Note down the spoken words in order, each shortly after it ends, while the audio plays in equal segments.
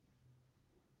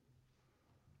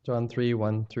John 3,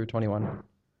 1 through 21.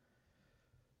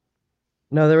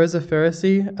 Now there was a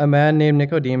Pharisee, a man named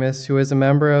Nicodemus, who was a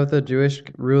member of the Jewish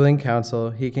ruling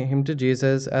council. He came to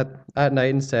Jesus at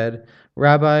night and said,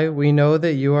 Rabbi, we know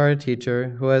that you are a teacher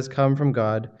who has come from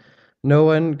God. No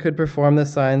one could perform the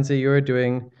signs that you are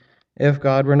doing if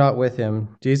God were not with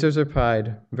him. Jesus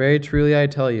replied, Very truly I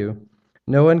tell you,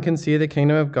 no one can see the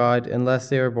kingdom of God unless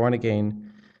they are born again.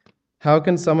 How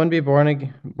can someone be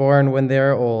born when they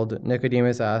are old?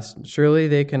 Nicodemus asked. Surely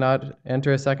they cannot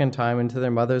enter a second time into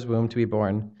their mother's womb to be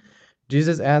born.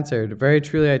 Jesus answered, Very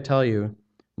truly I tell you,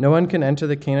 no one can enter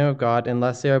the kingdom of God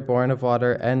unless they are born of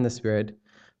water and the Spirit.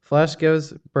 Flesh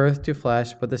gives birth to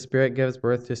flesh, but the Spirit gives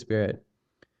birth to spirit.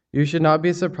 You should not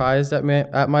be surprised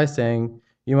at my saying,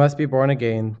 You must be born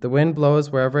again. The wind blows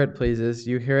wherever it pleases.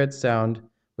 You hear its sound,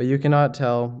 but you cannot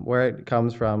tell where it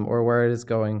comes from or where it is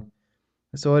going.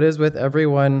 So it is with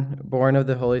everyone born of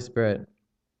the Holy Spirit.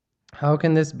 How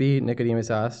can this be? Nicodemus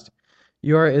asked.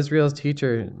 You are Israel's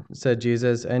teacher, said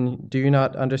Jesus, and do you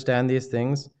not understand these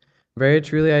things? Very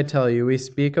truly I tell you, we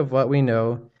speak of what we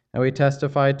know, and we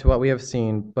testify to what we have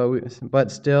seen,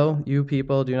 but still you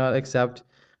people do not accept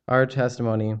our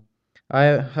testimony. I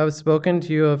have spoken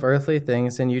to you of earthly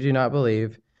things, and you do not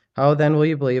believe. How then will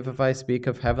you believe if I speak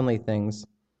of heavenly things?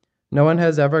 No one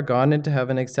has ever gone into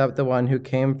heaven except the one who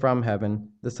came from heaven,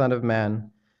 the Son of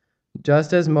Man.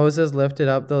 Just as Moses lifted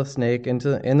up the snake in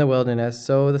the wilderness,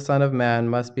 so the Son of Man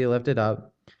must be lifted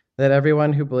up, that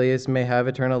everyone who believes may have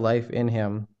eternal life in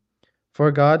him.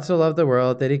 For God so loved the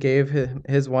world that he gave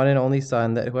his one and only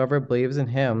Son, that whoever believes in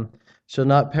him shall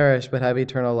not perish but have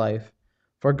eternal life.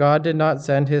 For God did not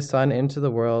send his Son into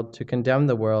the world to condemn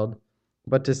the world,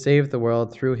 but to save the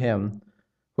world through him.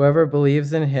 Whoever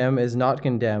believes in him is not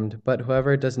condemned, but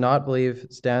whoever does not believe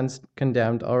stands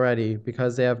condemned already,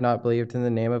 because they have not believed in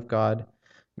the name of God,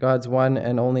 God's one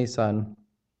and only Son.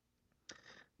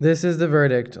 This is the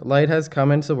verdict. Light has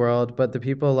come into the world, but the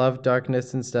people loved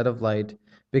darkness instead of light,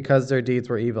 because their deeds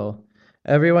were evil.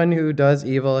 Everyone who does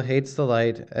evil hates the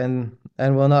light, and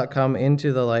will not come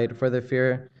into the light for the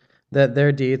fear that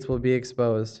their deeds will be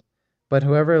exposed. But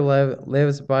whoever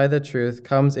lives by the truth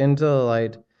comes into the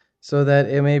light, so that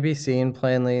it may be seen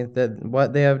plainly that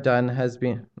what they have done has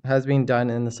been done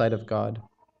in the sight of God.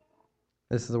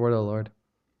 This is the word of the Lord.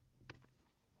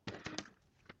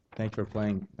 Thank you for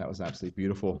playing. That was absolutely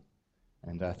beautiful.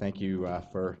 And thank you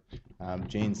for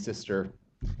Jane's sister,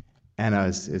 Anna,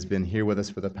 has been here with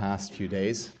us for the past few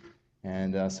days.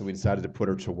 And so we decided to put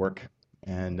her to work.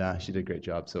 And she did a great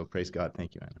job. So praise God.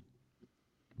 Thank you, Anna.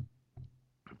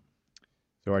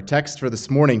 So our text for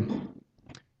this morning,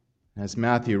 as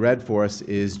Matthew read for us,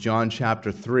 is John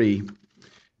chapter 3.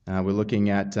 We're looking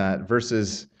at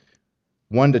verses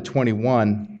 1 to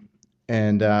 21.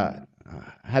 And I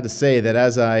had to say that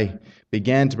as I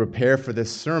began to prepare for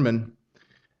this sermon,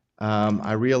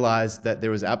 I realized that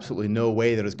there was absolutely no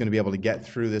way that I was going to be able to get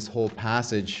through this whole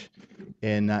passage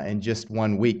in just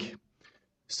 1 week.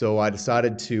 So I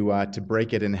decided to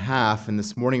break it in half. And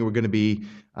this morning we're going to be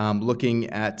looking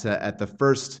at the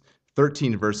first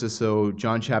 13 verses. So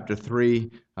John chapter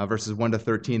 3, verses 1 to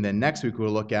 13. Then next week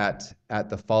we'll look at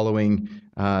the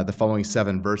following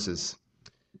 7 verses.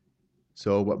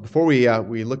 So before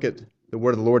we look at the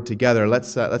word of the Lord together,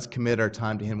 let's commit our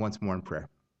time to Him once more in prayer.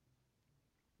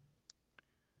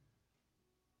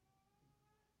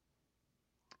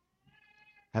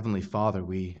 Heavenly Father,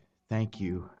 we thank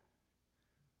you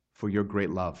for your great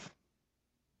love.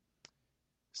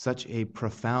 Such a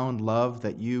profound love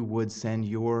that you would send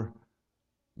your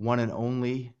one and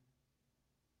only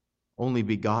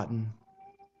begotten,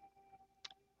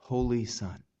 holy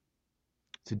Son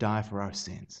to die for our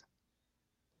sins.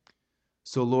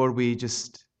 So, Lord, we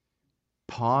just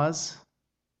pause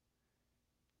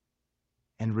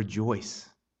and rejoice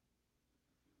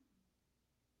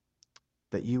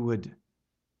that you would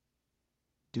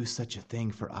do such a thing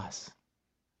for us.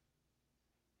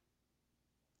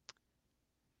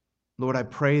 Lord, I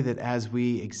pray that as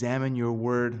we examine your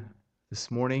word this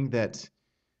morning, that,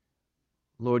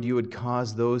 Lord, you would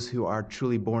cause those who are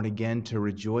truly born again to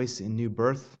rejoice in new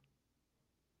birth.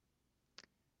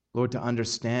 Lord, to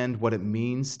understand what it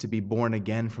means to be born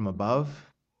again from above.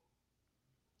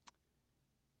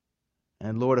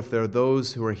 And Lord, if there are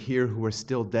those who are here who are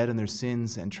still dead in their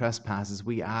sins and trespasses,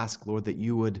 we ask, Lord, that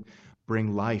you would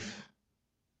bring life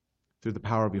through the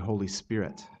power of your Holy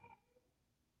Spirit.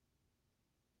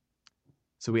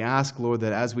 So we ask, Lord,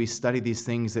 that as we study these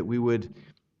things, that we would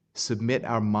submit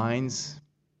our minds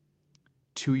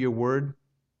to your word.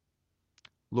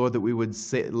 Lord, that we would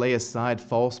lay aside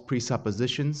false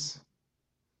presuppositions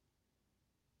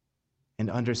and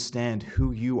understand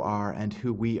who you are and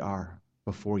who we are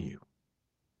before you.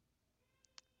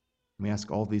 We ask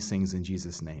all these things in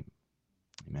Jesus' name.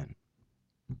 Amen.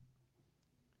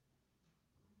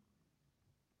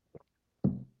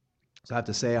 So I have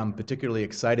to say I'm particularly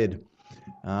excited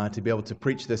to be able to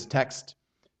preach this text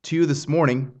to you this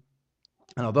morning.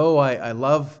 And although I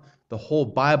love the whole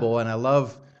Bible and I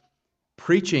love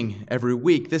preaching every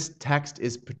week, this text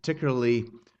is particularly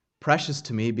precious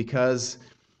to me because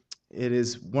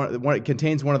it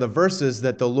contains one of the verses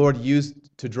that the Lord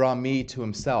used to draw me to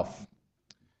himself.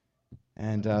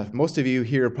 And most of you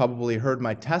here probably heard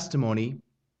my testimony,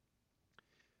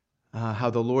 how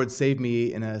the Lord saved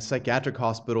me in a psychiatric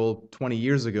hospital 20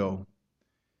 years ago.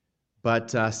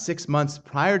 But 6 months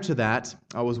prior to that,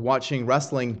 I was watching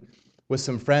wrestling with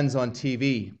some friends on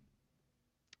TV.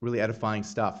 Really edifying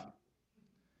stuff.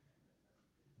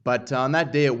 But on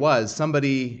that day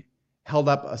somebody held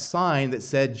up a sign that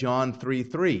said John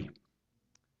 3:3.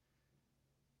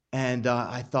 And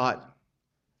I thought,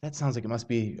 that sounds like it must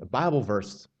be a Bible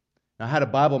verse. Now, I had a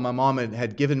Bible my mom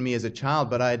had given me as a child,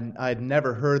 but I'd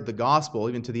never heard the gospel,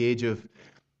 even to the age of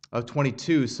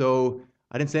 22. So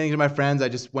I didn't say anything to my friends. I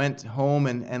just went home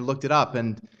and looked it up.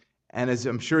 And as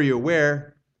I'm sure you're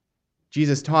aware,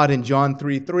 Jesus taught in John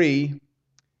 3:3,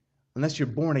 unless you're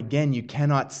born again, you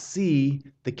cannot see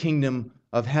the kingdom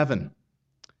of heaven.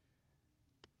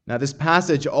 Now, this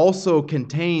passage also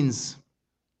contains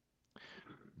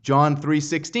John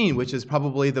 3:16, which is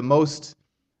probably the most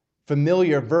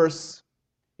familiar verse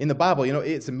in the Bible. You know,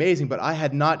 it's amazing, but I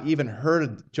had not even heard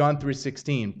of John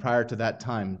 3:16 prior to that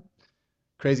time.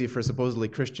 Crazy for a supposedly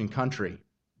Christian country.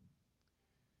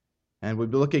 And we'll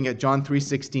be looking at John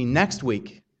 3:16 next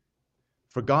week.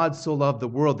 For God so loved the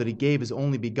world that he gave his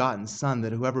only begotten Son,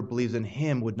 that whoever believes in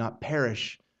him would not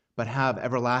perish, but have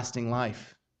everlasting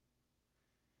life.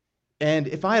 And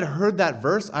if I had heard that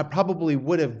verse, I probably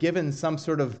would have given some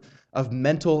sort of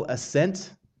mental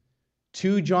assent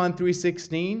to John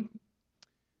 3:16.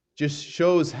 Just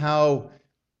shows how,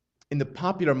 in the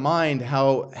popular mind,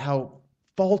 how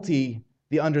faulty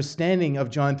the understanding of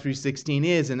John 3:16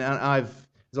 is. And as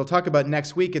I'll talk about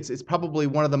next week, it's probably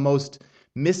one of the most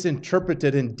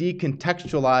misinterpreted and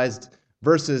decontextualized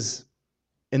verses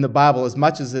in the Bible, as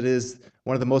much as it is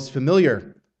one of the most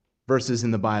familiar verses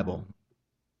in the Bible.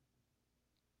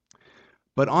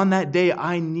 But on that day,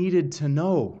 I needed to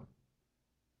know,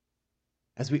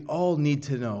 as we all need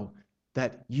to know,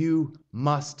 that you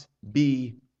must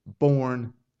be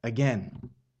born again.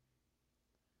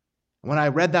 When I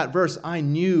read that verse, I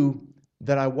knew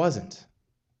that I wasn't.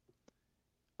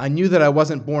 I knew that I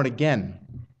wasn't born again.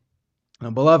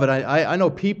 Now, beloved, I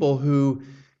know people who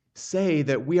say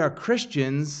that we are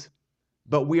Christians,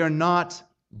 but we are not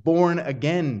born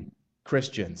again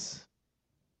Christians.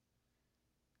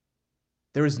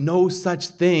 There is no such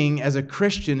thing as a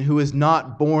Christian who is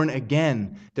not born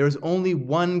again. There is only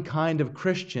one kind of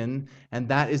Christian, and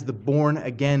that is the born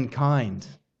again kind.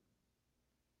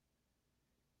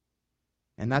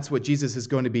 And that's what Jesus is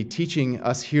going to be teaching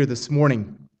us here this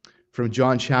morning from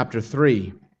John chapter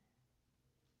 3.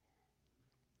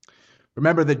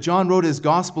 Remember that John wrote his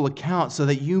gospel account so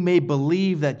that you may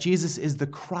believe that Jesus is the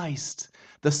Christ,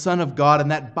 the Son of God, and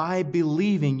that by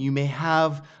believing you may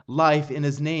have life in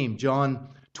his name. John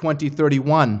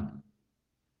 20:31.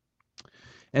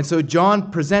 And so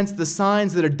John presents the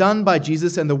signs that are done by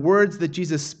Jesus and the words that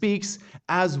Jesus speaks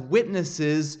as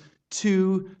witnesses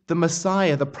to the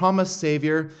Messiah, the promised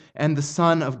Savior and the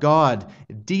Son of God,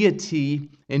 deity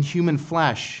in human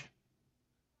flesh.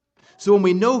 So when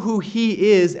we know who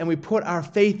he is and we put our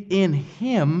faith in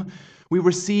him, we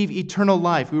receive eternal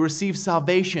life. We receive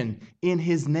salvation in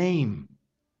his name.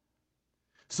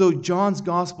 So John's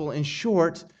gospel, in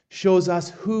short, shows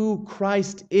us who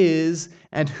Christ is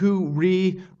and who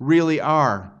we really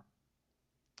are.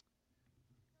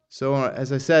 So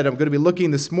as I said, I'm going to be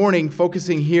looking this morning,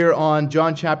 focusing here on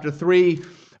John chapter 3,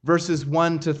 verses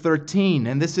 1 to 13.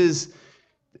 And this is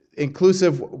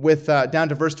inclusive with down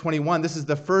to verse 21. This is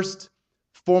the first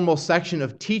formal section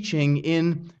of teaching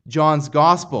in John's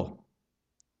gospel.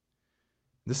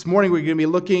 This morning we're going to be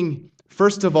looking,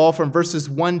 first of all, from verses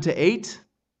 1 to 8.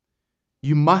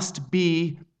 You must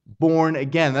be born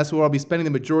again. That's where I'll be spending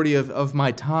the majority of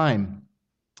my time.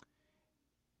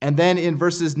 And then in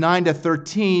verses 9 to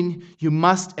 13, you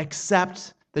must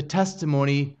accept the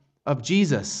testimony of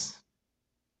Jesus.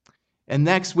 And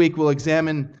next week we'll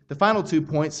examine the final 2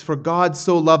 points, for God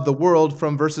so loved the world,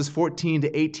 from verses 14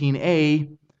 to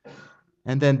 18a.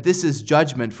 And then this is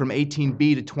judgment, from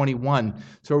 18b to 21.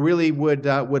 So I really would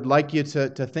like you to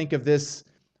think of this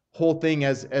whole thing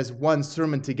as one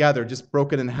sermon together, just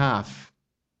broken in half.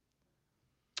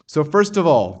 So first of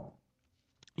all,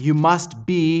 you must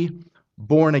be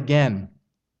born again.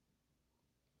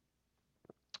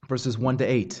 Verses 1 to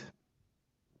 8.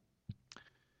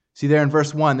 See there in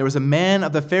verse 1, there was a man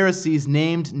of the Pharisees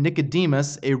named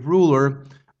Nicodemus, a ruler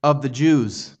of the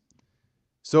Jews.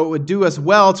 So it would do us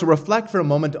well to reflect for a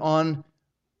moment on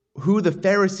who the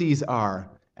Pharisees are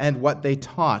and what they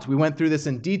taught. We went through this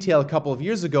in detail a couple of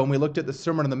years ago, and we looked at the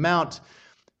Sermon on the Mount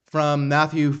from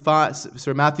Matthew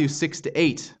 6 to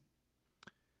 8.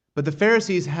 But the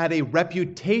Pharisees had a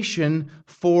reputation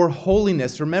for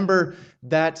holiness. Remember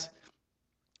that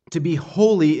to be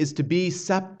holy is to be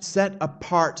set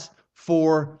apart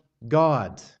for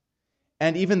God.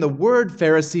 And even the word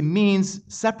Pharisee means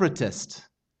separatist.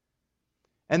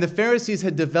 And the Pharisees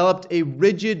had developed a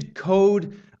rigid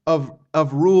code of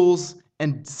rules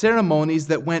and ceremonies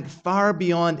that went far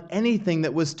beyond anything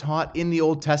that was taught in the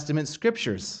Old Testament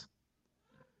scriptures.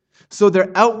 So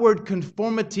their outward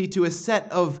conformity to a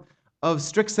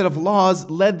strict set of laws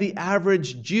led the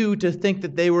average Jew to think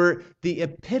that they were the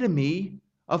epitome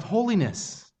of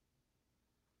holiness.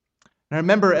 And I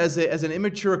remember as an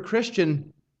immature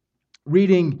Christian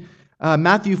reading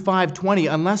Matthew 5:20,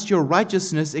 unless your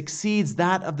righteousness exceeds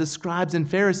that of the scribes and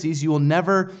Pharisees, you will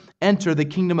never enter the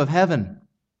kingdom of heaven.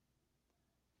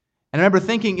 And I remember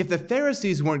thinking, if the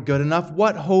Pharisees weren't good enough,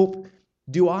 what hope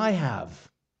do I have?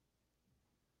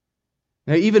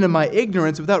 Now, even in my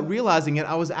ignorance, without realizing it,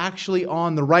 I was actually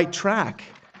on the right track.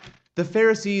 The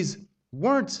Pharisees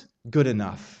weren't good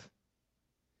enough,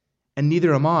 and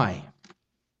neither am I.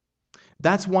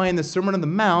 That's why in the Sermon on the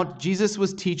Mount, Jesus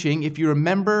was teaching, if you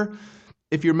remember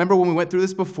when we went through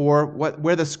this before,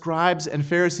 where the scribes and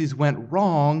Pharisees went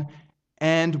wrong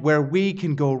and where we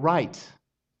can go right.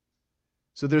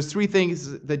 So there's three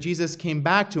things that Jesus came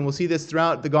back to, and we'll see this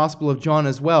throughout the Gospel of John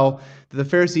as well, that the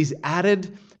Pharisees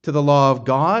added to the law of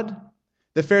God,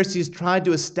 the Pharisees tried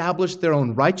to establish their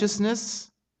own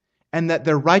righteousness, and that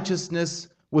their righteousness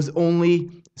was only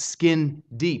skin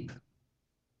deep.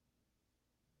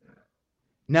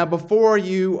 Now, before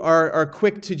you are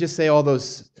quick to just say all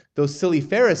those silly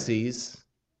Pharisees,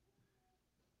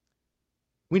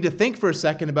 we need to think for a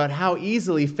second about how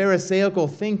easily Pharisaical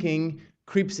thinking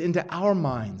creeps into our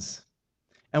minds.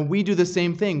 And we do the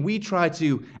same thing. We try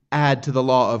to add to the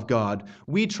law of God.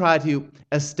 We try to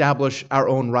establish our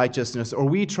own righteousness, or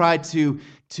we try to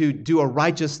do a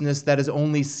righteousness that is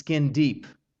only skin deep.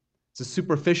 It's a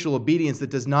superficial obedience that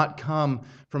does not come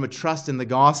from a trust in the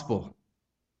gospel.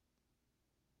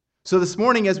 So this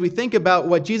morning, as we think about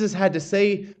what Jesus had to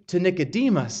say to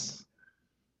Nicodemus,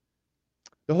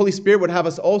 the Holy Spirit would have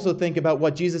us also think about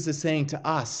what Jesus is saying to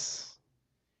us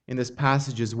in this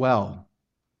passage as well.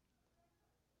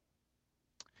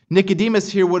 Nicodemus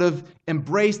here would have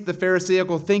embraced the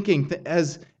Pharisaical thinking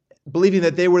as believing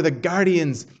that they were the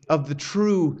guardians of the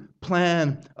true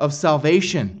plan of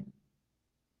salvation.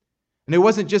 And it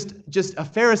wasn't just a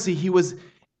Pharisee, he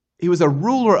was a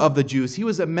ruler of the Jews. He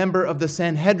was a member of the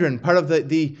Sanhedrin, part of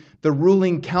the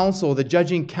ruling council, the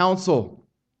judging council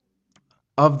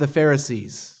of the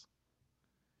Pharisees.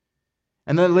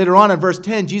 And then later on in verse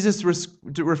 10, Jesus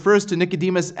refers to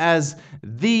Nicodemus as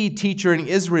the teacher in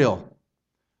Israel.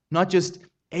 Not just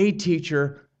a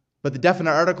teacher, but the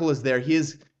definite article is there. He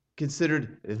is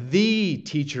considered the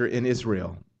teacher in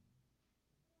Israel.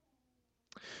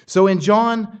 So in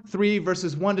John 3,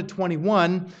 verses 1 to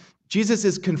 21, Jesus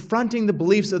is confronting the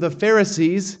beliefs of the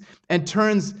Pharisees and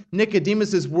turns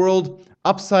Nicodemus' world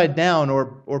upside down,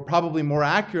 or probably more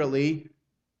accurately,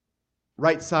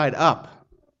 right side up.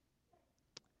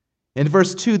 In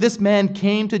verse 2, this man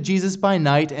came to Jesus by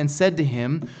night and said to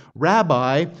him,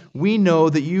 Rabbi, we know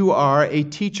that you are a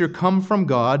teacher come from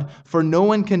God, for no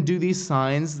one can do these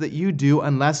signs that you do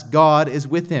unless God is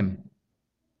with him.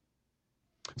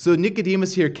 So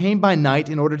Nicodemus here came by night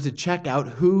in order to check out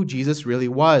who Jesus really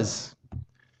was.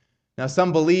 Now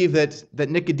some believe that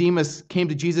Nicodemus came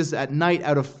to Jesus at night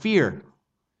out of fear.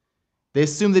 They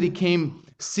assume that he came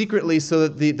secretly so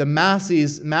that the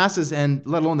masses and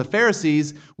let alone the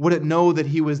Pharisees wouldn't know that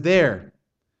he was there.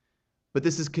 But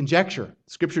this is conjecture.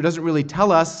 Scripture doesn't really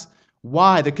tell us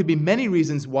why. There could be many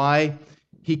reasons why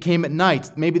he came at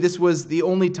night. Maybe this was the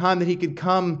only time that he could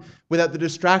come without the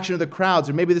distraction of the crowds,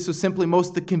 or maybe this was simply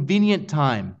most the convenient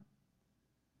time.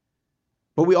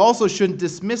 But we also shouldn't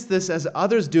dismiss this as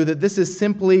others do, that this is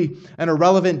simply an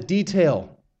irrelevant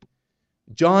detail.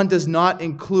 John does not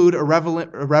include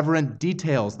irreverent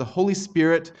details. The Holy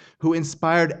Spirit, who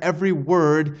inspired every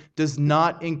word, does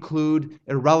not include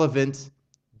irrelevant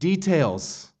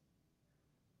details.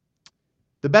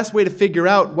 The best way to figure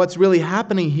out what's really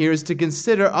happening here is to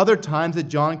consider other times that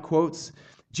John quotes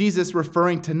Jesus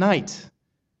referring to night.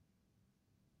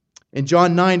 In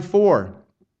John 9:4,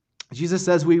 Jesus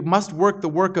says, "We must work the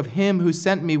work of him who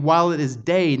sent me while it is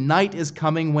day. Night is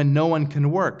coming when no one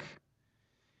can work."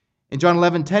 In John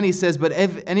 11:10, he says, "But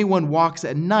if anyone walks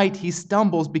at night, he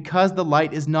stumbles because the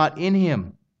light is not in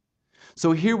him."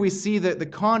 So here we see the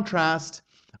contrast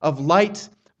of light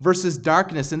versus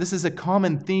darkness, and this is a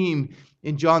common theme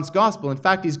in John's gospel. In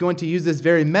fact, he's going to use this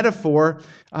very metaphor.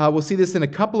 We'll see this in a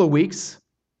couple of weeks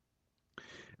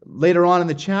later on in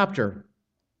the chapter,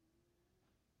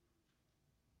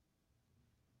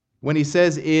 when he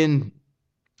says in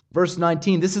verse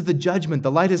 19, "This is the judgment.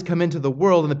 The light has come into the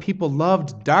world, and the people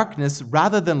loved darkness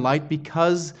rather than light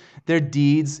because their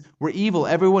deeds were evil.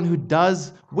 Everyone who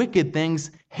does wicked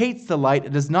things hates the light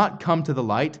and does not come to the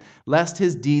light, lest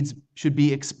his deeds should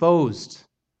be exposed."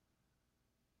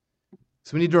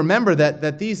 So we need to remember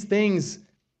that these things,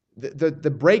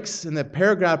 the breaks and the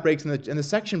paragraph breaks and the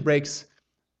section breaks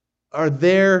are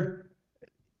there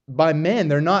by men.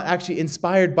 They're not actually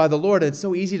inspired by the Lord. It's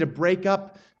so easy to break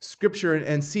up Scripture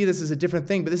and see this as a different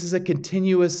thing, but this is a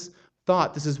continuous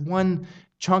thought. This is one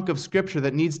chunk of Scripture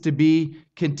that needs to be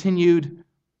continued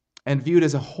and viewed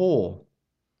as a whole.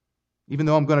 Even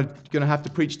though I'm going to have to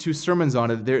preach 2 sermons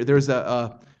on it, there's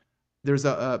a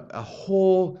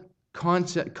whole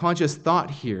conscious thought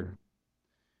here.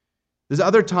 There's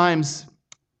other times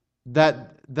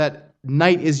that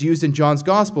night is used in John's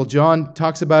gospel. John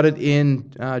talks about it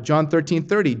in John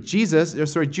 13:30.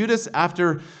 Judas,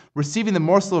 after receiving the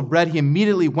morsel of bread, he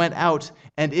immediately went out,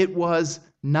 and it was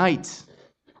night.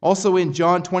 Also in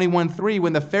John 21:3,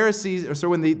 when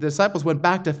the disciples went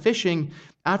back to fishing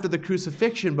after the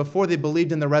crucifixion, before they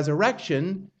believed in the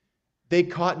resurrection, they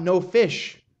caught no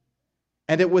fish,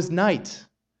 and it was night.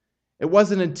 It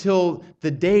wasn't until the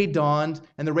day dawned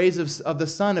and the rays of the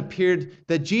sun appeared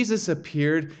that Jesus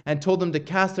appeared and told them to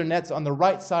cast their nets on the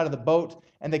right side of the boat,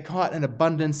 and they caught an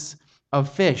abundance of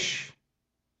fish.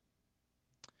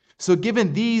 So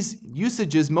given these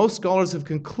usages, most scholars have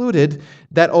concluded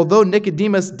that although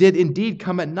Nicodemus did indeed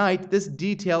come at night, this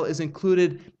detail is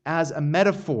included as a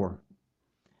metaphor.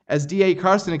 As D.A.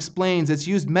 Carson explains, it's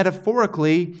used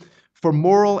metaphorically for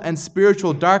moral and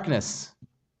spiritual darkness.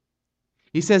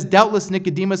 He says, doubtless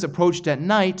Nicodemus approached at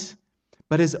night,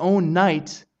 but his own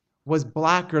night was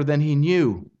blacker than he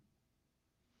knew.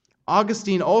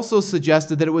 Augustine also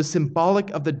suggested that it was symbolic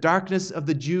of the darkness of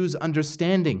the Jews'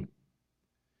 understanding.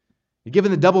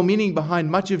 Given the double meaning behind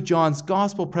much of John's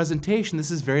gospel presentation, this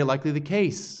is very likely the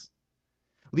case.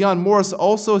 Leon Morris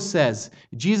also says,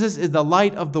 Jesus is the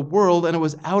light of the world, and it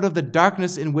was out of the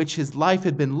darkness in which his life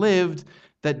had been lived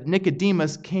that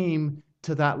Nicodemus came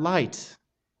to that light.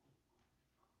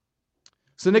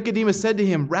 So Nicodemus said to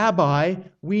him, Rabbi,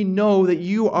 we know that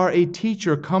you are a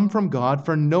teacher come from God,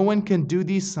 for no one can do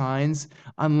these signs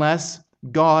unless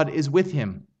God is with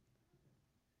him.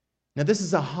 Now this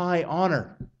is a high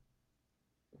honor.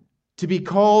 To be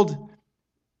called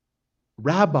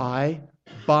Rabbi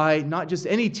by not just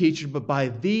any teacher, but by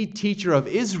the teacher of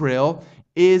Israel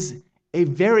is a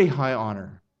very high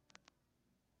honor.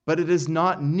 But it is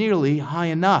not nearly high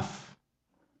enough.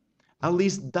 At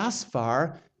least thus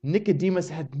far, Nicodemus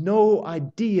had no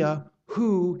idea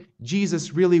who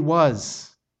Jesus really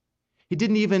was. He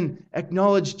didn't even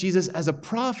acknowledge Jesus as a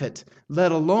prophet,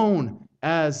 let alone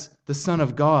as the Son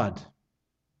of God.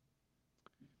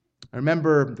 I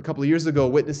remember a couple of years ago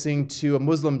witnessing to a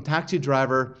Muslim taxi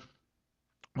driver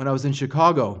when I was in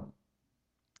Chicago.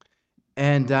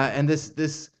 And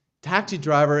this taxi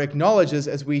driver acknowledges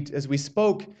as we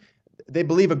spoke, they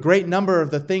believe a great number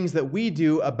of the things that we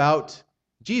do about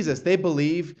Jesus. They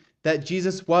believe that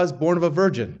Jesus was born of a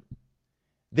virgin.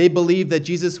 They believe that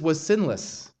Jesus was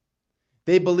sinless.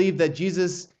 They believe that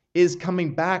Jesus is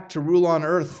coming back to rule on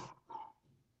earth.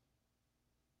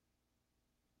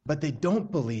 But they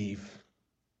don't believe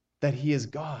that he is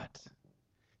God.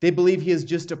 They believe he is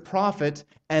just a prophet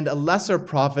and a lesser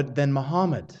prophet than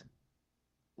Muhammad.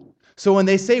 So when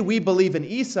they say we believe in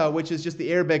Isa, which is just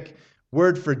the Arabic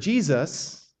word for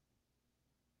Jesus,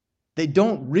 they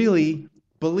don't really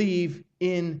believe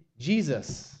in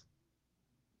Jesus.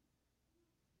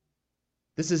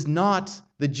 This is not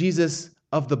the Jesus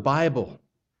of the Bible.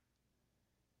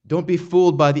 Don't be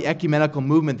fooled by the ecumenical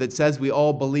movement that says we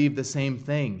all believe the same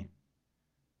thing.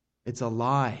 It's a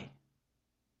lie.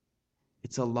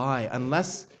 It's a lie.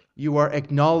 Unless you are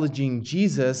acknowledging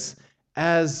Jesus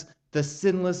as the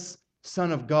sinless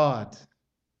Son of God,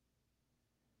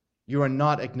 you are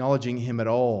not acknowledging him at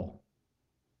all.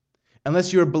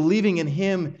 Unless you are believing in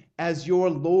him as your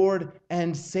Lord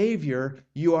and Savior,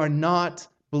 you are not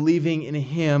believing in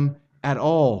him at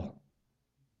all.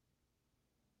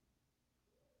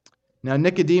 Now,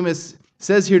 Nicodemus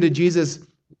says here to Jesus,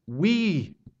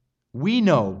 we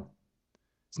know.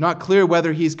 It's not clear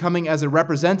whether he's coming as a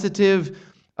representative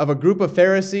of a group of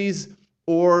Pharisees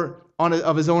or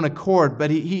of his own accord, but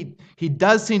he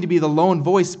does seem to be the lone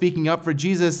voice speaking up for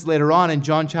Jesus later on in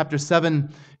John chapter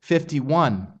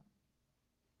 7:51.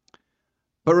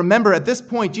 But remember, at this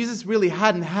point, Jesus really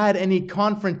hadn't had any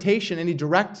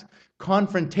direct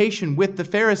confrontation with the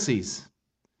Pharisees.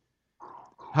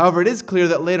 However, it is clear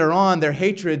that later on their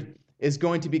hatred is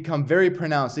going to become very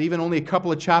pronounced, even only a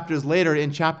couple of chapters later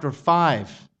in chapter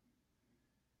 5.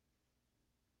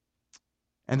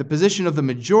 And the position of the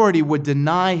majority would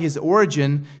deny his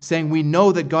origin, saying, we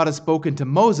know that God has spoken to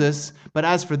Moses, but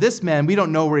as for this man, we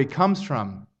don't know where he comes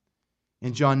from.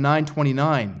 In John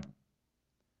 9:29.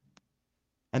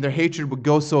 And their hatred would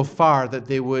go so far that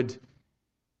they would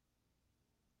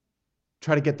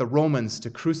try to get the Romans to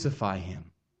crucify him.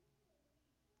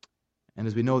 And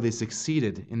as we know, they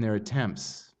succeeded in their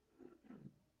attempts.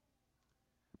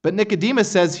 But Nicodemus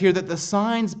says here that the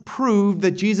signs proved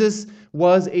that Jesus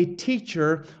was a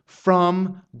teacher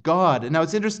from God. And now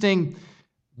it's interesting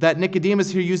that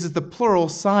Nicodemus here uses the plural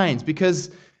signs,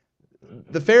 because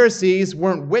the Pharisees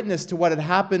weren't witness to what had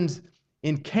happened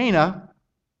in Cana.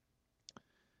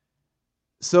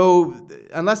 So,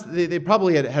 unless they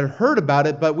probably had heard about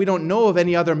it, but we don't know of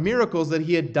any other miracles that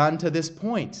he had done to this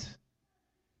point.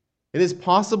 It is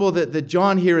possible that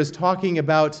John here is talking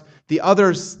about the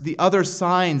other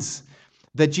signs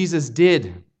that Jesus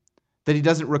did that he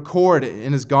doesn't record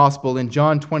in his gospel in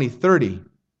John 20:30.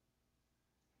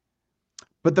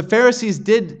 But the Pharisees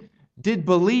did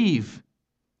believe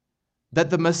that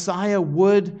the Messiah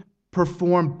would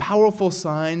perform powerful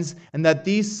signs and that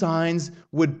these signs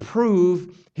would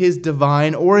prove his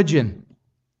divine origin.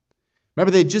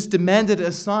 Remember, they just demanded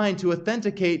a sign to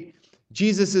authenticate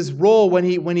Jesus' role when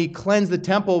he cleansed the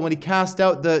temple, when he cast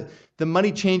out the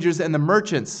money changers and the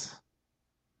merchants.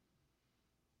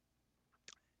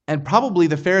 And probably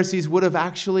the Pharisees would have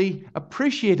actually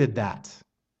appreciated that.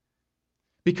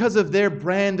 Because of their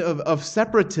brand of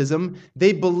separatism,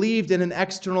 they believed in an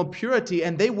external purity,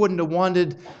 and they wouldn't have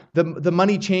wanted the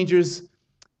money changers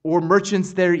or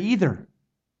merchants there either.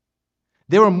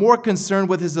 They were more concerned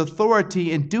with his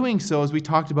authority in doing so, as we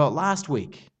talked about last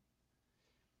week.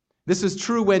 This is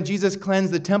true when Jesus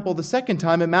cleansed the temple the second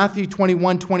time in Matthew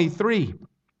 21:23.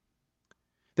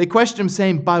 They questioned him,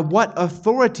 saying, by what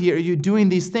authority are you doing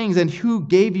these things, and who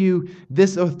gave you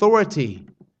this authority?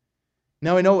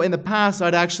 Now, I know in the past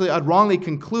I'd wrongly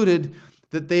concluded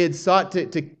that they had sought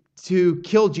to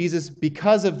kill Jesus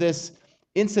because of this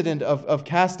incident of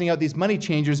casting out these money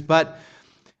changers, but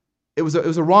it was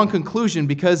a wrong conclusion,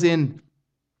 because in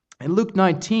Luke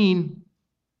 19,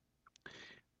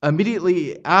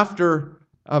 immediately after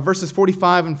verses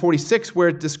 45 and 46, where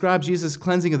it describes Jesus'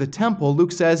 cleansing of the temple,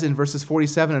 Luke says in verses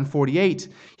 47 and 48,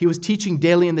 he was teaching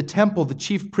daily in the temple. The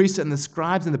chief priests and the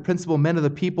scribes and the principal men of the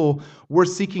people were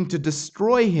seeking to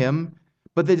destroy him,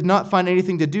 but they did not find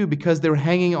anything to do because they were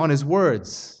hanging on his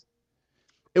words.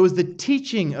 It was the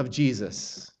teaching of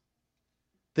Jesus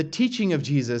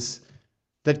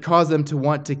that caused them to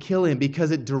want to kill him,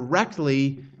 because it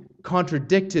directly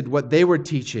contradicted what they were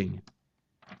teaching.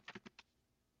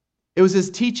 It was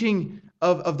his teaching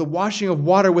of the washing of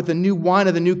water with the new wine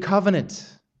of the new covenant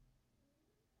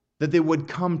that they would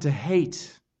come to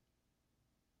hate.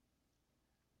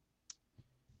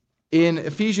 In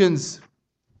Ephesians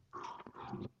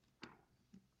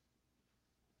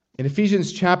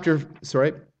chapter,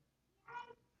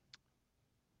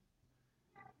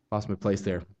 lost my place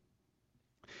there.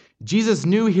 Jesus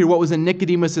knew here what was in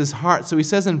Nicodemus' heart. So he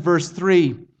says in verse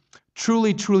 3,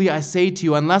 truly, truly, I say to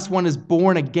you, unless one is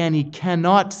born again, he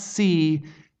cannot see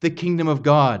the kingdom of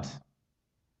God.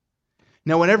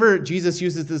 Now, whenever Jesus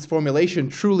uses this formulation,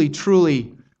 truly,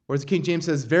 truly, or as King James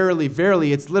says, verily,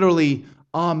 verily, it's literally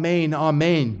amen,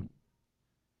 amen.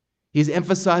 He's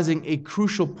emphasizing a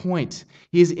crucial point.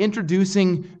 He is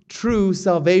introducing true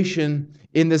salvation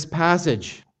in this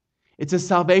passage. It's a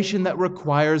salvation that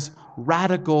requires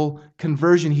radical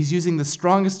conversion. He's using the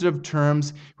strongest of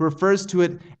terms. He refers to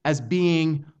it as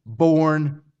being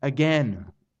born again.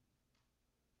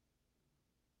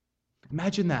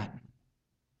 Imagine that.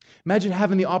 Imagine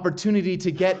having the opportunity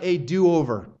to get a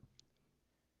do-over,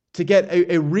 to get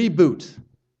a reboot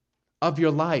of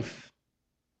your life.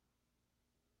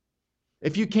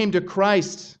 If you came to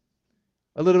Christ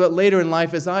a little bit later in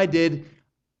life, as I did,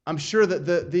 I'm sure that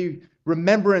the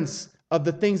remembrance of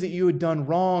the things that you had done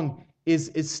wrong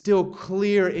is still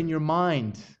clear in your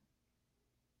mind.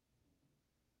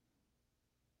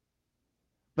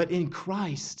 But in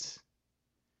Christ,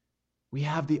 we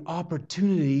have the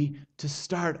opportunity to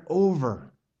start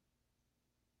over.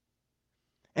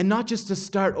 And not just to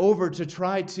start over to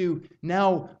try to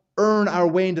now earn our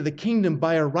way into the kingdom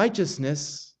by our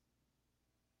righteousness,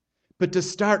 but to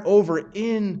start over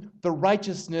in the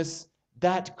righteousness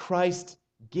that Christ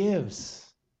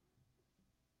gives.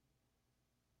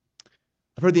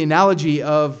 I've heard the analogy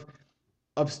of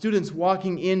students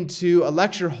walking into a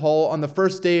lecture hall on the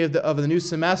first day of the new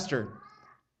semester.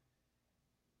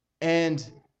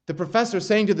 And the professor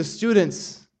saying to the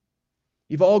students,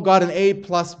 "You've all got an A++.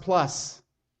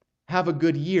 Have a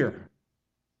good year."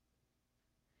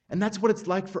 And that's what it's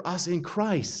like for us in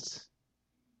Christ.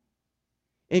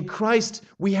 In Christ,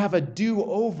 we have a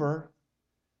do-over,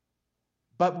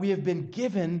 but we have been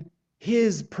given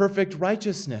His perfect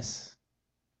righteousness.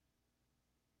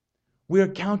 We are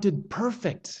counted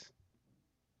perfect.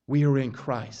 We are in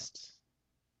Christ.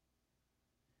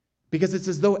 Because it's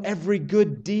as though every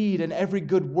good deed and every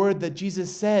good word that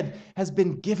Jesus said has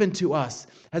been given to us,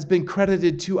 has been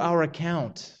credited to our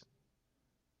account.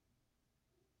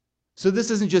 So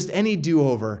this isn't just any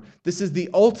do-over. This is the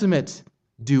ultimate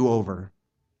do-over.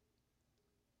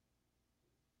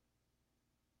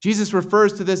 Jesus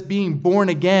refers to this being born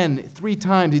again 3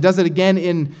 times. He does it again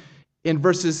in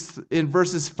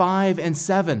verses 5 and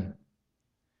 7.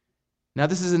 Now,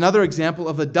 this is another example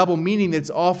of the double meaning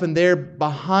that's often there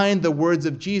behind the words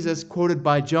of Jesus quoted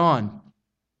by John.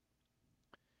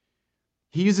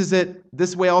 He uses it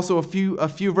this way also a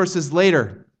few verses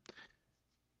later.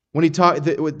 When he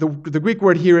the Greek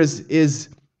word here is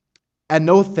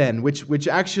anothen, which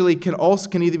actually can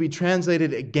either be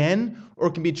translated again or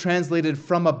can be translated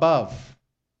from above.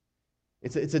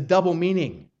 It's a double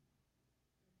meaning.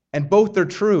 And both are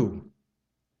true.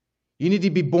 You need to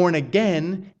be born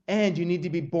again, and you need to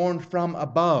be born from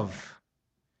above.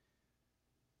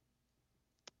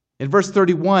 In verse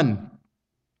 31,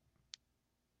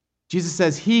 Jesus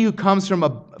says, "He who comes from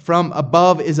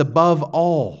above is above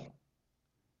all."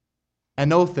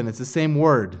 Anothen, it's the same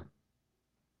word.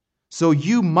 So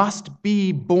you must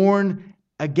be born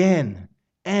again,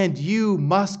 and you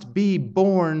must be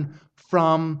born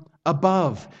from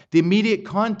above. The immediate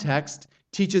context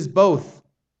teaches both.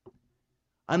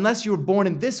 Unless you were born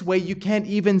in this way, you can't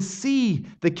even see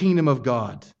the kingdom of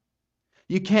God.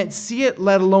 You can't see it,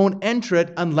 let alone enter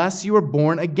it, unless you are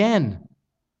born again.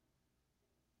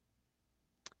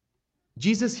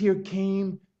 Jesus here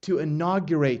came to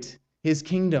inaugurate His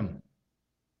kingdom.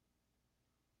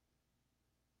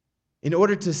 In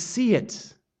order to see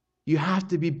it, you have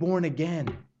to be born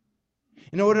again.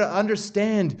 In order to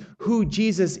understand who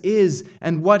Jesus is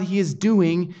and what He is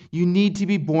doing, you need to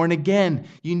be born again.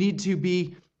 You need to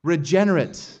be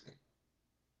regenerate.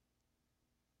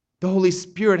 The Holy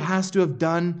Spirit has to have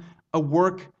done a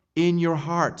work in your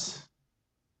heart.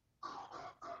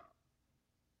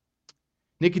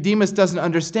 Nicodemus doesn't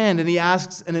understand, and he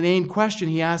asks an inane question.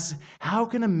 He asks, "How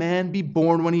can a man be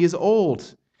born when he is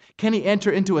old? Can he enter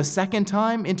into a second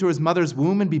time into his mother's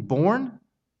womb and be born?"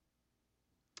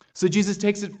 So Jesus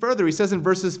takes it further. He says in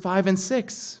verses 5 and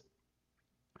 6,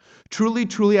 "Truly,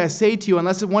 truly, I say to you,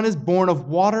 unless one is born of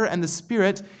water and the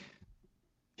Spirit,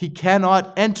 he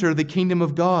cannot enter the kingdom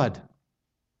of God.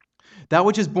 That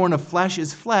which is born of flesh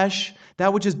is flesh.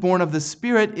 That which is born of the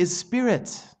Spirit is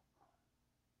spirit."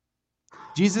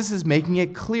 Jesus is making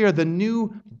it clear the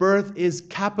new birth is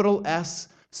capital S,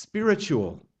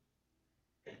 spiritual.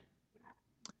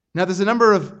 Now, there's a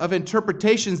number of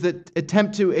interpretations that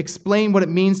attempt to explain what it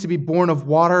means to be born of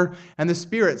water and the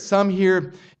Spirit. Some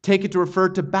here take it to refer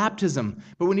to baptism.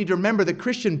 But we need to remember that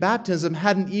Christian baptism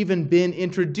hadn't even been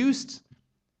introduced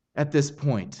at this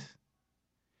point.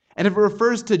 And if it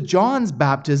refers to John's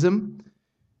baptism,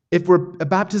 if a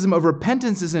baptism of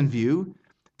repentance is in view,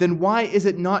 then why is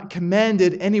it not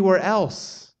commanded anywhere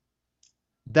else,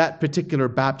 that particular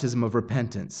baptism of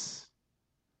repentance?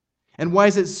 And why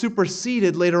is it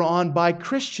superseded later on by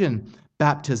Christian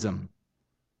baptism?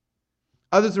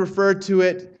 Others refer to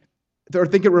it, or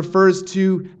think it refers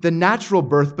to the natural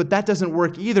birth, but that doesn't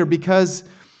work either, because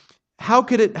how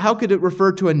could it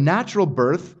refer to a natural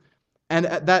birth and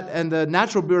the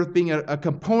natural birth being a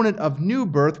component of new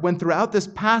birth, when throughout this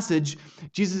passage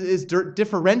Jesus is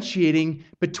differentiating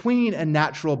between a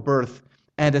natural birth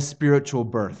and a spiritual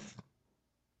birth?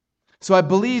 So I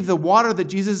believe the water that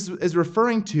Jesus is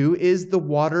referring to is the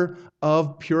water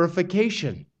of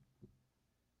purification.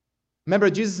 Remember,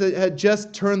 Jesus had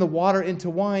just turned the water into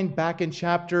wine back in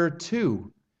chapter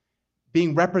 2,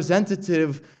 being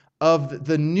representative of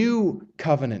the new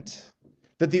covenant.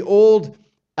 That the old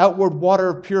outward water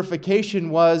of purification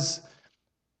was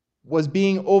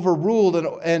being overruled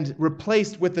and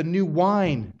replaced with the new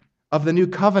wine of the new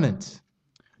covenant.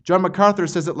 John MacArthur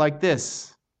says it like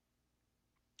this: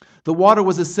 the water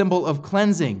was a symbol of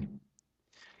cleansing.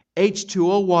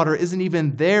 H2O water isn't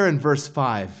even there in verse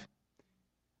 5.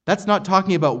 That's not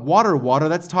talking about water,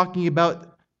 that's talking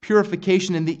about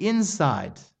purification in the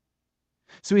inside.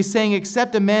 So he's saying,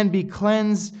 except a man be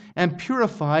cleansed and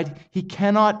purified, he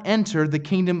cannot enter the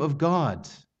kingdom of God.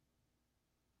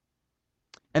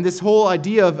 And this whole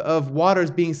idea of water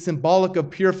as being symbolic of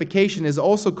purification is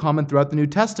also common throughout the New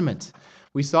Testament.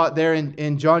 We saw it there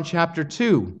in John chapter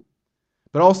 2,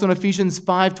 but also in Ephesians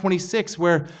 5:26,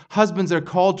 where husbands are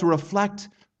called to reflect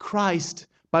Christ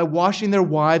by washing their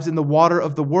wives in the water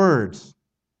of the Word.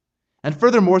 And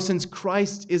furthermore, since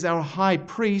Christ is our high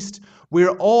priest, we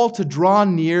are all to draw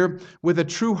near with a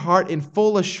true heart in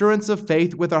full assurance of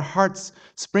faith, with our hearts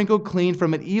sprinkled clean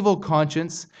from an evil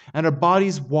conscience and our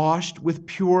bodies washed with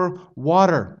pure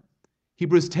water.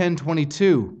 Hebrews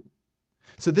 10:22.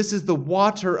 So this is the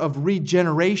water of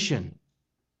regeneration.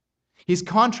 He's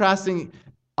contrasting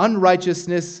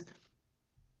unrighteousness.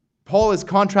 Paul is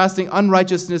contrasting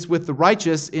unrighteousness with the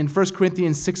righteous in 1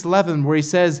 Corinthians 6:11, where he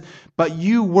says, "But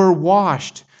you were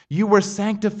washed, you were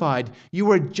sanctified, you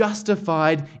were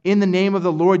justified in the name of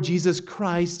the Lord Jesus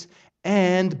Christ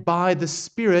and by the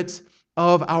Spirit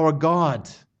of our God."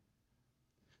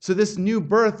 So this new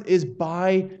birth is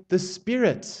by the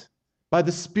Spirit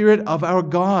of our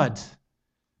God.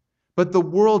 But the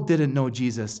world didn't know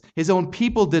Jesus. His own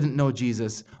people didn't know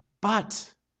Jesus.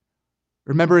 But,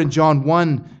 remember in John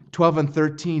 1:12 and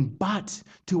 13, but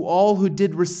to all who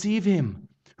did receive him,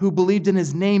 who believed in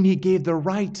his name, he gave the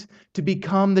right to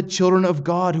become the children of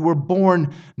God, who were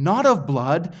born not of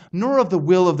blood, nor of the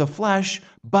will of the flesh,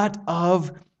 but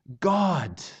of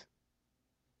God.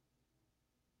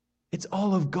 It's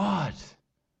all of God.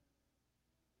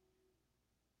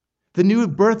 The new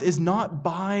birth is not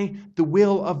by the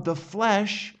will of the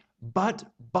flesh, but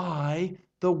by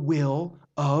the will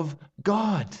of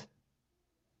God.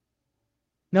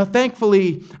 Now,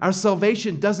 thankfully, our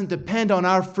salvation doesn't depend on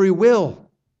our free will,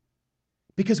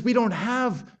 because we don't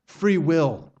have free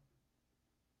will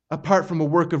apart from a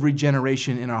work of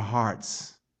regeneration in our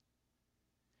hearts.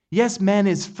 Yes, man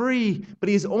is free, but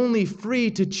he is only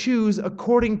free to choose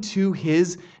according to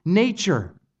his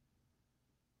nature.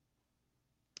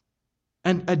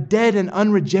 And a dead and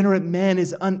unregenerate man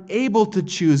is unable to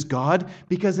choose God,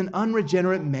 because an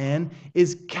unregenerate man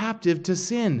is captive to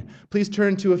sin. Please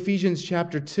turn to Ephesians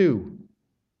chapter 2.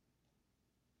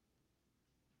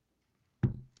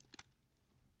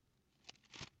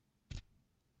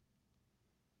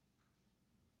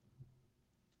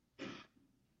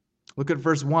 Look at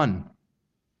verse 1.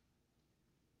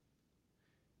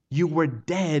 You were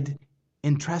dead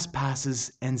in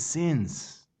trespasses and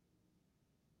sins.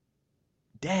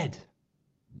 Dead.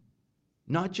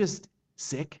 Not just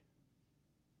sick.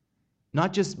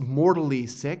 Not just mortally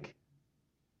sick.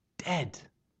 Dead.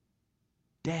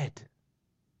 Dead.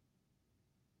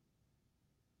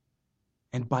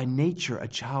 And by nature a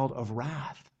child of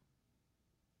wrath.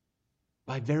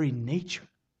 By very nature.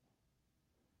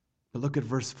 But look at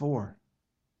verse 4.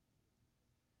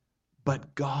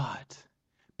 But God,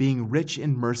 being rich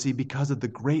in mercy because of the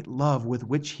great love with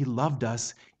which he loved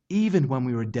us, even when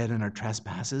we were dead in our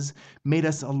trespasses, made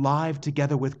us alive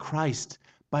together with Christ.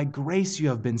 By grace you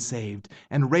have been saved,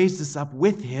 and raised us up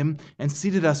with him, and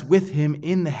seated us with him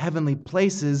in the heavenly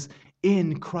places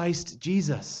in Christ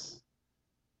Jesus.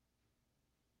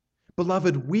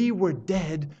 Beloved, we were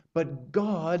dead, but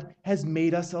God has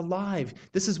made us alive.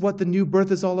 This is what the new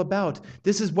birth is all about.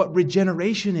 This is what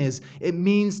regeneration is. It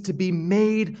means to be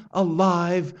made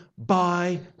alive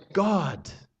by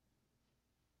God.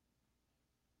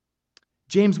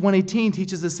 James 1:18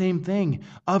 teaches the same thing.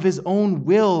 Of his own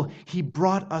will, he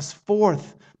brought us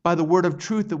forth by the word of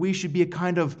truth, that we should be a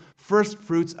kind of first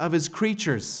fruits of his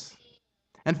creatures.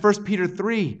 And 1 Peter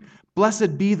 3,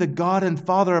 blessed be the God and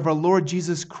Father of our Lord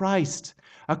Jesus Christ.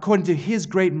 According to his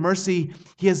great mercy,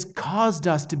 he has caused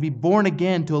us to be born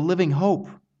again to a living hope.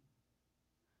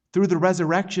 Through the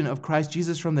resurrection of Christ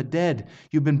Jesus from the dead,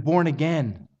 you've been born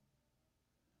again.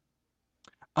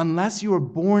 Unless you are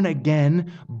born again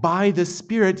by the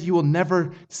Spirit, you will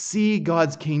never see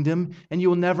God's kingdom, and you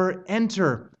will never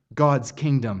enter God's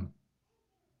kingdom.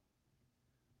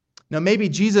 Now, maybe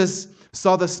Jesus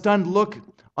saw the stunned look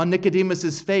on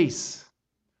Nicodemus' face,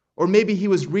 or maybe he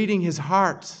was reading his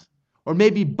heart, or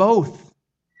maybe both.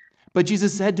 But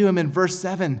Jesus said to him in verse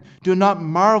 7, do not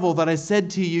marvel that I said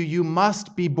to you, you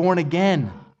must be born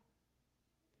again.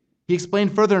 He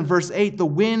explained further in verse 8, the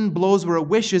wind blows where it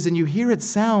wishes, and you hear its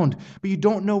sound, but you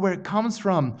don't know where it comes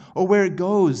from or where it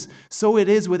goes. So it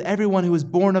is with everyone who is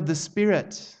born of the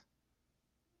Spirit.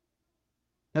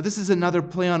 Now, this is another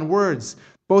play on words.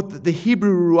 Both the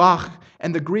Hebrew ruach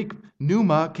and the Greek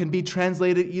pneuma can be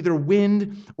translated either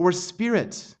wind or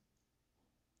spirit.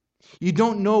 You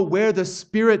don't know where the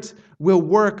Spirit will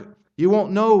work. You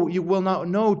will not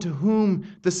know to whom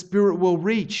the Spirit will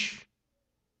reach.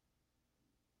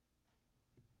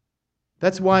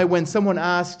 That's why when someone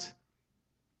asked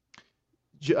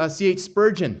C.H.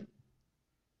 Spurgeon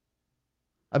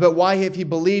about why, if he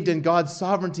believed in God's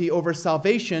sovereignty over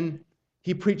salvation,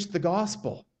 he preached the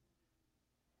gospel.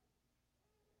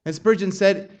 And Spurgeon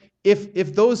said,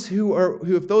 if those who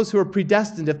are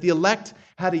predestined, if the elect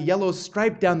had a yellow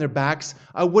stripe down their backs,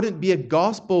 I wouldn't be a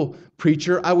gospel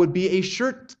preacher, I would be a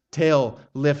shirt tail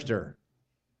lifter.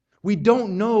 We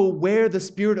don't know where the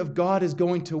Spirit of God is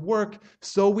going to work,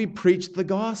 so we preach the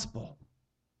gospel,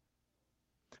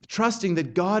 trusting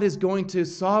that God is going to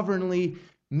sovereignly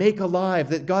make alive,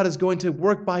 that God is going to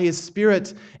work by His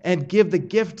Spirit and give the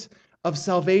gift of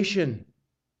salvation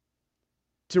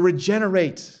to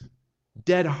regenerate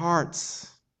dead hearts.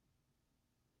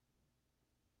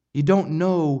 You don't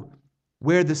know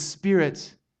where the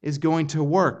Spirit is going to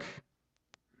work.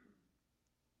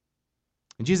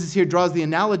 And Jesus here draws the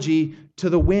analogy to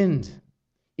the wind.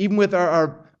 Even with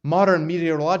our modern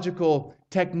meteorological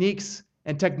techniques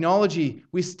and technology,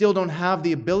 we still don't have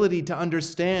the ability to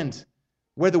understand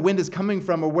where the wind is coming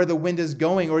from or where the wind is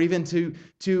going, or even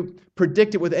to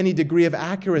predict it with any degree of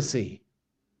accuracy.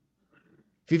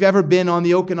 If you've ever been on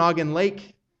the Okanagan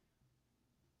Lake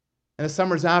in a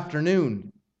summer's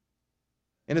afternoon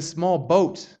in a small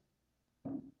boat,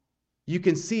 you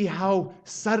can see how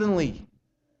suddenly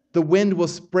the wind will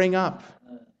spring up,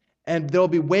 and there'll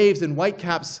be waves and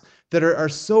whitecaps that are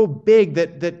so big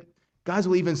that guys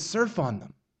will even surf on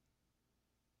them.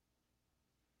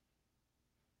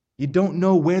 You don't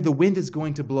know where the wind is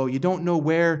going to blow. You don't know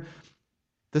where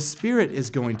the Spirit is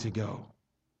going to go.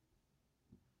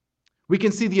 We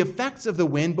can see the effects of the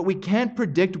wind, but we can't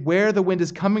predict where the wind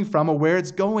is coming from or where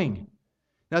it's going.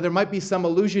 Now, there might be some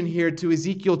allusion here to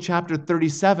Ezekiel chapter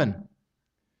 37,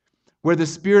 where the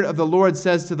Spirit of the Lord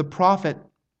says to the prophet,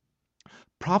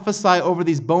 "Prophesy over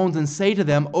these bones and say to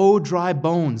them, O dry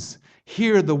bones,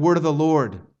 hear the word of the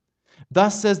Lord.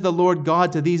 Thus says the Lord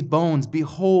God to these bones,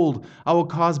 Behold, I will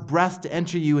cause breath to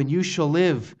enter you, and you shall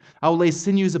live. I will lay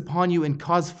sinews upon you, and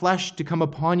cause flesh to come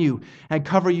upon you, and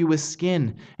cover you with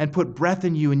skin, and put breath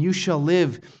in you, and you shall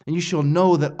live, and you shall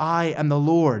know that I am the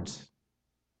Lord."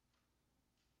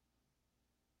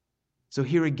 So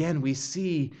here again we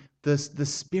see the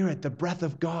Spirit, the breath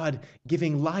of God,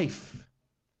 giving life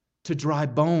to dry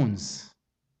bones.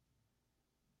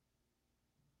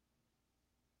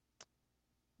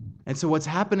 And so what's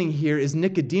happening here is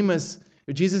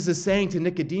Jesus is saying to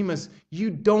Nicodemus, you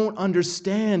don't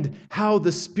understand how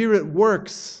the Spirit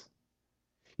works.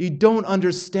 You don't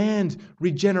understand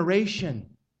regeneration.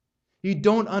 You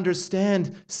don't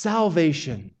understand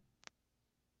salvation.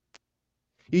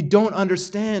 You don't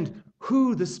understand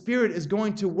who the Spirit is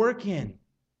going to work in.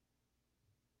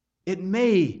 It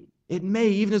may,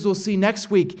 even as we'll see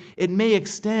next week, it may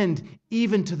extend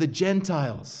even to the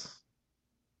Gentiles.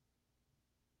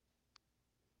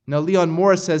 Now, Leon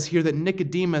Morris says here that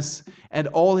Nicodemus and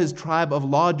all his tribe of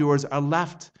lawdoers are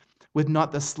left with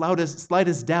not the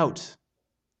slightest doubt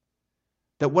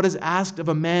that what is asked of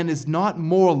a man is not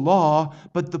more law,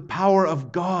 but the power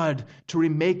of God to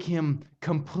remake him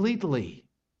completely.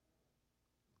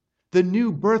 The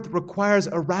new birth requires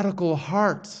a radical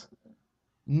heart,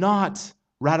 not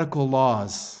radical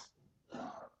laws.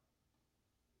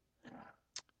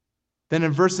 Then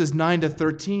in verses 9 to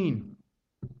 13,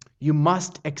 you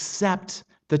must accept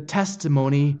the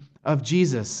testimony of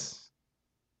Jesus.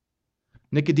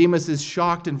 Nicodemus is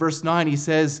shocked in verse 9. He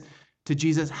says to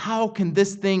Jesus, "How can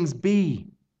these things be?"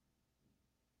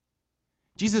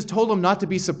 Jesus told him not to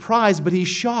be surprised, but he's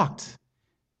shocked.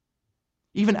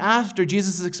 Even after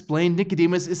Jesus has explained,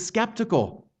 Nicodemus is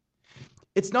skeptical.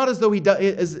 It's not as though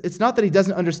it's not that he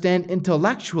doesn't understand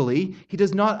intellectually, he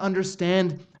does not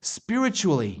understand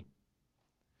spiritually.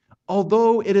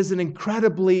 Although it is an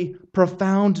incredibly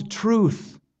profound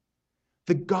truth,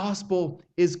 the gospel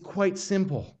is quite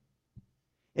simple.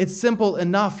 It's simple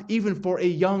enough even for a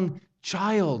young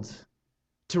child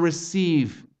to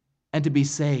receive and to be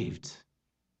saved.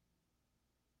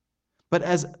 But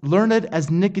as learned as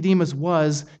Nicodemus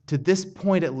was, to this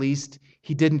point at least,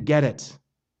 he didn't get it.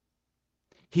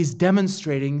 He's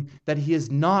demonstrating that he is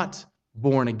not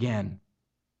born again.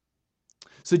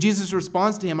 So Jesus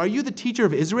responds to him, "Are you the teacher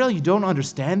of Israel? You don't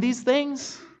understand these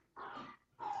things?"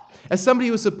 As somebody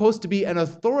who was supposed to be an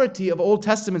authority of Old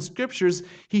Testament scriptures,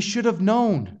 he should have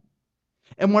known.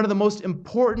 And one of the most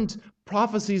important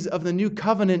prophecies of the new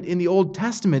covenant in the Old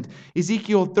Testament,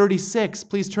 Ezekiel 36.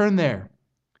 Please turn there.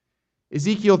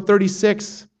 Ezekiel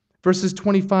 36, verses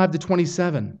 25 to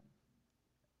 27.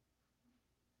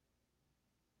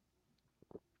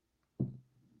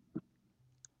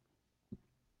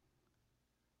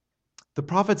 The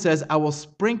prophet says, I will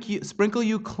sprinkle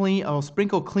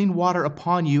clean water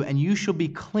upon you, and you shall be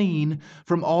clean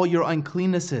from all your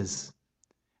uncleannesses.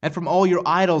 And from all your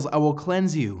idols I will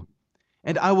cleanse you.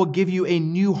 And I will give you a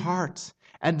new heart,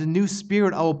 and a new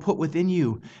spirit I will put within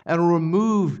you, and will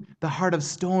remove the heart of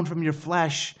stone from your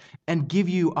flesh, and give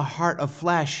you a heart of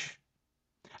flesh.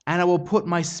 And I will put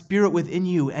my spirit within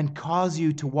you, and cause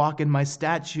you to walk in my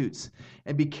statutes,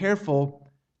 and be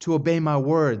careful to obey my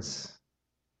words.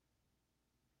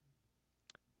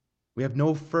 We have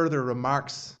no further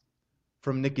remarks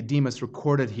from Nicodemus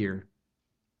recorded here.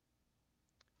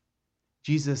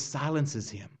 Jesus silences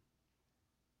him.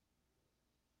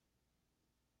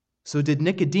 So did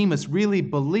Nicodemus really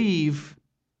believe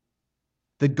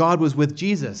that God was with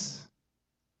Jesus?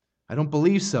 I don't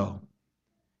believe so.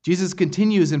 Jesus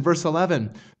continues in verse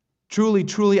 11, Truly,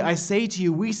 truly, I say to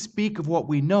you, we speak of what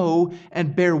we know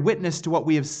and bear witness to what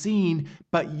we have seen,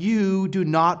 but you do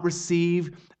not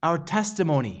receive our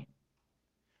testimony.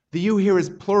 The you here is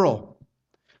plural.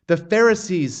 The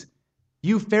Pharisees,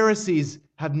 you Pharisees,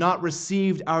 have not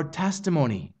received our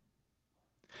testimony.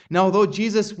 Now, although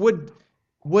Jesus would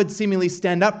seemingly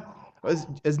stand up,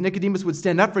 as Nicodemus would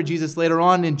stand up for Jesus later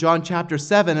on in John chapter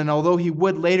 7, and although he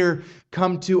would later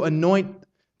come to anoint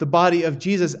the body of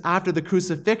Jesus after the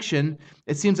crucifixion,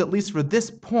 it seems at least for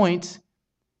this point,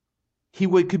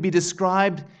 could be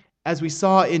described, as we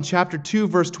saw in chapter 2,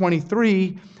 verse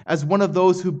 23, as one of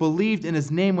those who believed in his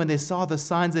name when they saw the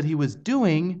signs that he was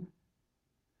doing.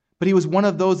 But he was one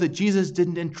of those that Jesus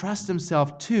didn't entrust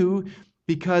himself to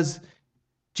because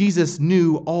Jesus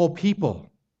knew all people.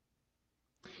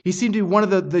 He seemed to be one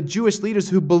of the Jewish leaders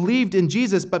who believed in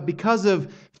Jesus, but because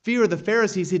of fear of the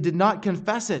Pharisees, he did not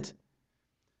confess it,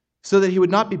 so that he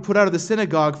would not be put out of the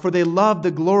synagogue, for they loved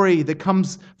the glory that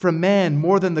comes from man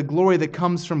more than the glory that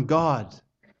comes from God.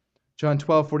 John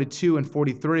 12:42 and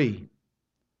 43.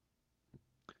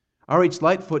 R.H.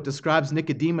 Lightfoot describes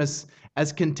Nicodemus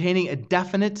as containing a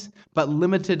definite but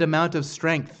limited amount of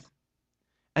strength,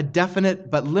 a definite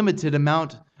but limited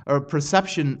amount or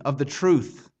perception of the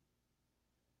truth.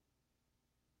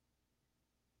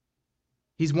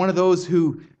 He's one of those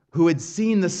who had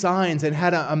seen the signs and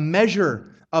had a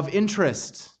measure of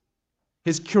interest.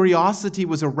 His curiosity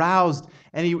was aroused,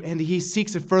 and he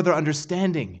seeks a further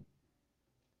understanding.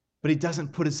 But he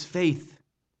doesn't put his faith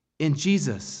in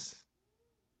Jesus.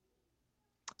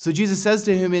 So Jesus says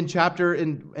to him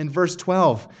in verse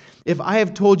 12, If I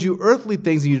have told you earthly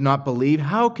things and you do not believe,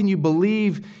 how can you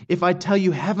believe if I tell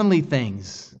you heavenly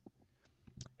things?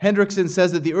 Hendrickson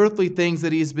says that the earthly things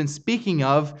that he has been speaking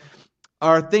of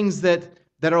are things that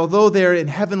although they're in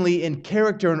heavenly in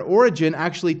character and origin,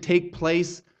 actually take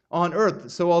place on earth.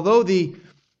 So although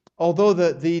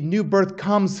the new birth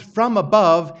comes from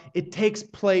above, it takes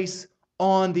place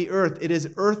on the earth. It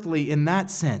is earthly in that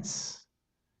sense.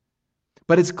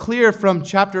 But it's clear from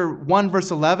chapter 1,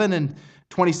 verse 11 and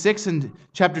 26 and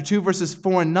chapter 2, verses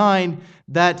 4 and 9,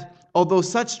 that although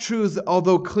such truths,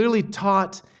 although clearly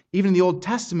taught even in the Old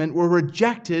Testament, were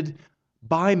rejected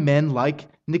by men like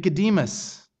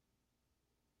Nicodemus.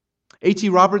 A.T.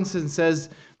 Robertson says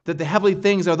that the heavenly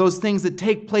things are those things that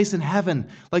take place in heaven,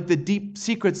 like the deep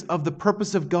secrets of the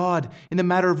purpose of God in the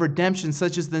matter of redemption,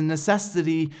 such as the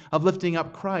necessity of lifting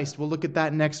up Christ. We'll look at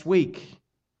that next week.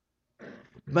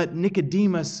 But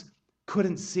Nicodemus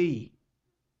couldn't see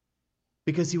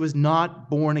because he was not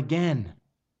born again.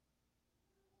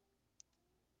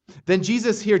 Then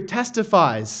Jesus here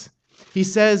testifies. He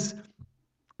says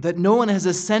that no one has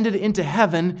ascended into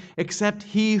heaven except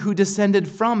he who descended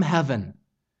from heaven,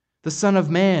 the Son of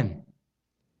Man.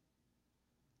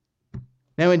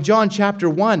 Now in John chapter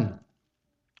 1,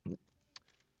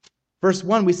 verse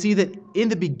 1, we see that in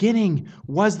the beginning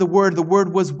was the Word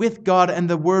was with God, and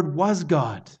the Word was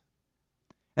God.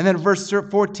 And then verse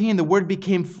 14, the Word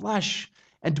became flesh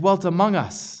and dwelt among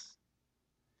us.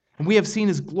 And we have seen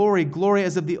His glory, glory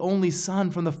as of the only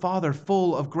Son from the Father,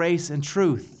 full of grace and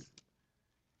truth.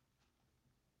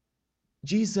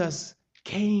 Jesus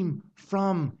came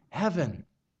from heaven.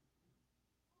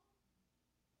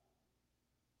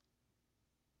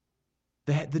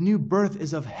 The new birth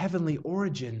is of heavenly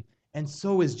origin, and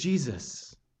so is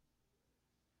Jesus.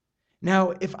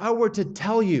 Now, if I were to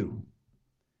tell you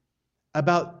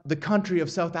about the country of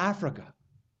South Africa,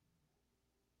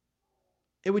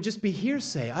 it would just be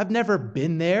hearsay. I've never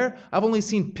been there. I've only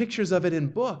seen pictures of it in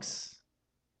books.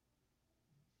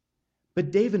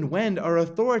 But Dave and Wen are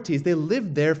authorities. They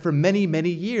lived there for many, many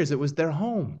years. It was their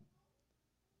home.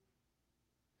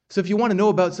 So if you want to know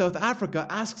about South Africa,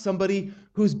 ask somebody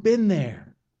who's been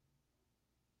there.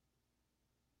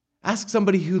 Ask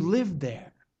somebody who lived there.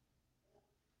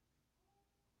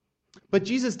 But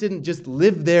Jesus didn't just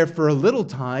live there for a little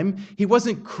time. He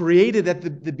wasn't created at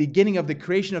the beginning of the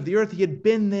creation of the earth. He had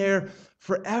been there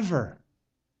forever.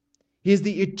 He is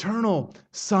the eternal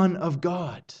Son of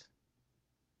God.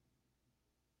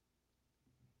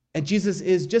 And Jesus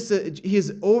is he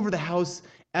is over the house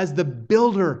as the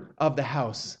builder of the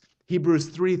house. Hebrews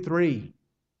 3:3.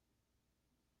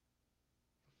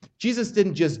 Jesus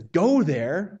didn't just go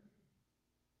there.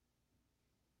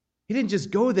 He didn't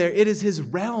just go there. It is his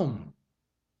realm.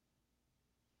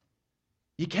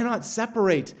 You cannot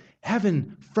separate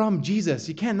heaven from Jesus.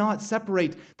 You cannot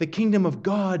separate the kingdom of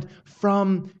God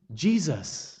from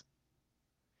Jesus.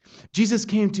 Jesus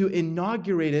came to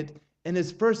inaugurate it in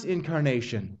his first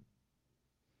incarnation.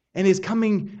 And is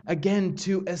coming again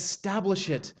to establish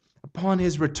it upon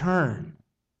his return.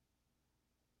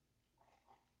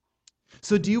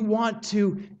 So do you want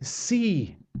to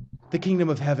see the kingdom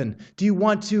of heaven? Do you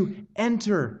want to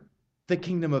enter the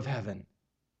kingdom of heaven?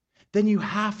 Then you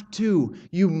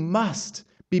must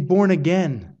be born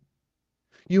again.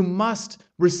 You must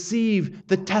receive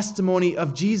the testimony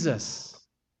of Jesus.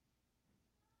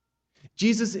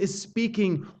 Jesus is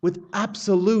speaking with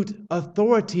absolute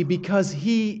authority because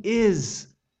he is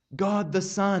God the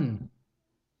Son.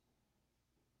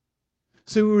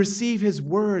 So we receive his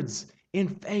words in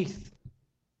faith.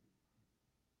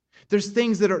 There's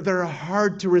things that are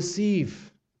hard to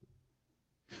receive.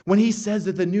 When he says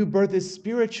that the new birth is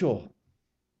spiritual,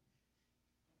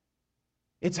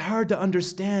 it's hard to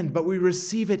understand, but we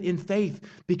receive it in faith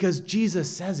because Jesus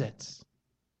says it.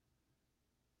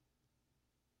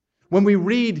 When we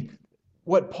read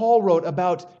what Paul wrote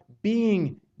about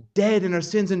being dead in our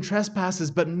sins and trespasses,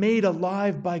 but made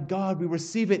alive by God, we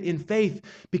receive it in faith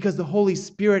because the Holy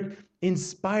Spirit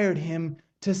inspired him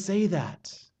to say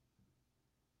that.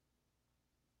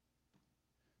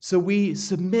 So we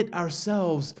submit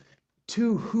ourselves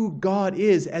to who God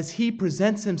is as he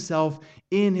presents himself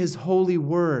in his holy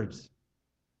words.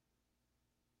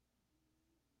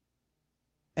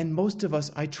 And most of us,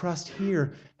 I trust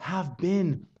here, have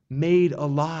been made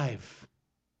alive.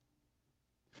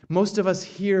 Most of us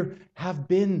here have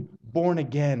been born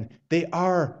again. They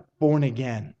are born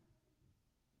again.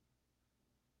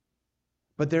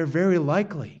 But they're very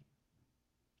likely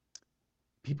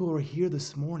people who are here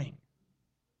this morning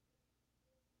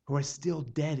who are still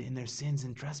dead in their sins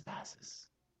and trespasses.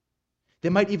 They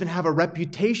might even have a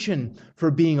reputation for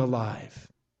being alive,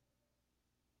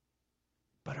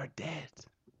 but are dead.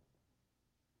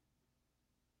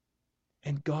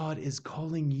 And God is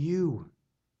calling you,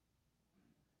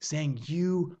 saying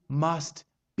you must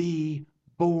be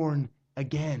born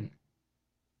again.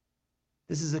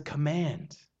 This is a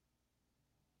command.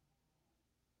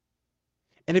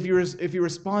 And if your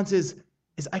response is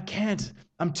I can't,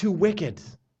 I'm too wicked,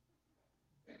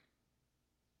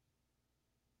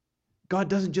 God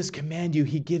doesn't just command you,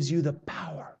 he gives you the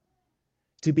power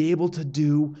to be able to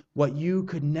do what you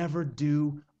could never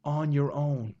do on your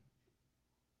own.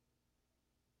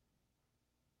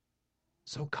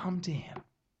 So come to him.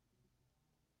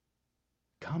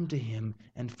 Come to him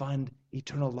and find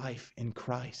eternal life in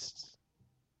Christ.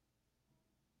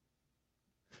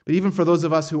 But even for those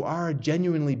of us who are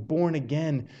genuinely born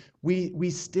again, we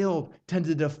still tend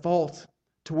to default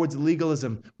towards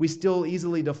legalism. We still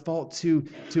easily default to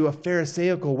a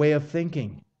Pharisaical way of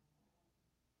thinking.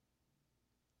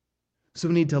 So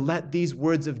we need to let these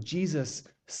words of Jesus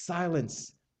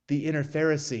silence the inner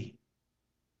Pharisee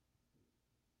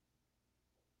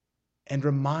and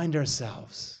remind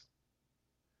ourselves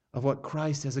of what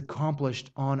Christ has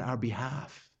accomplished on our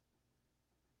behalf.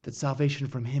 That salvation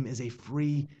from him is a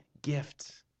free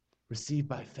gift received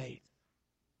by faith.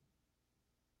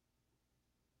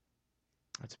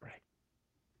 Let's pray.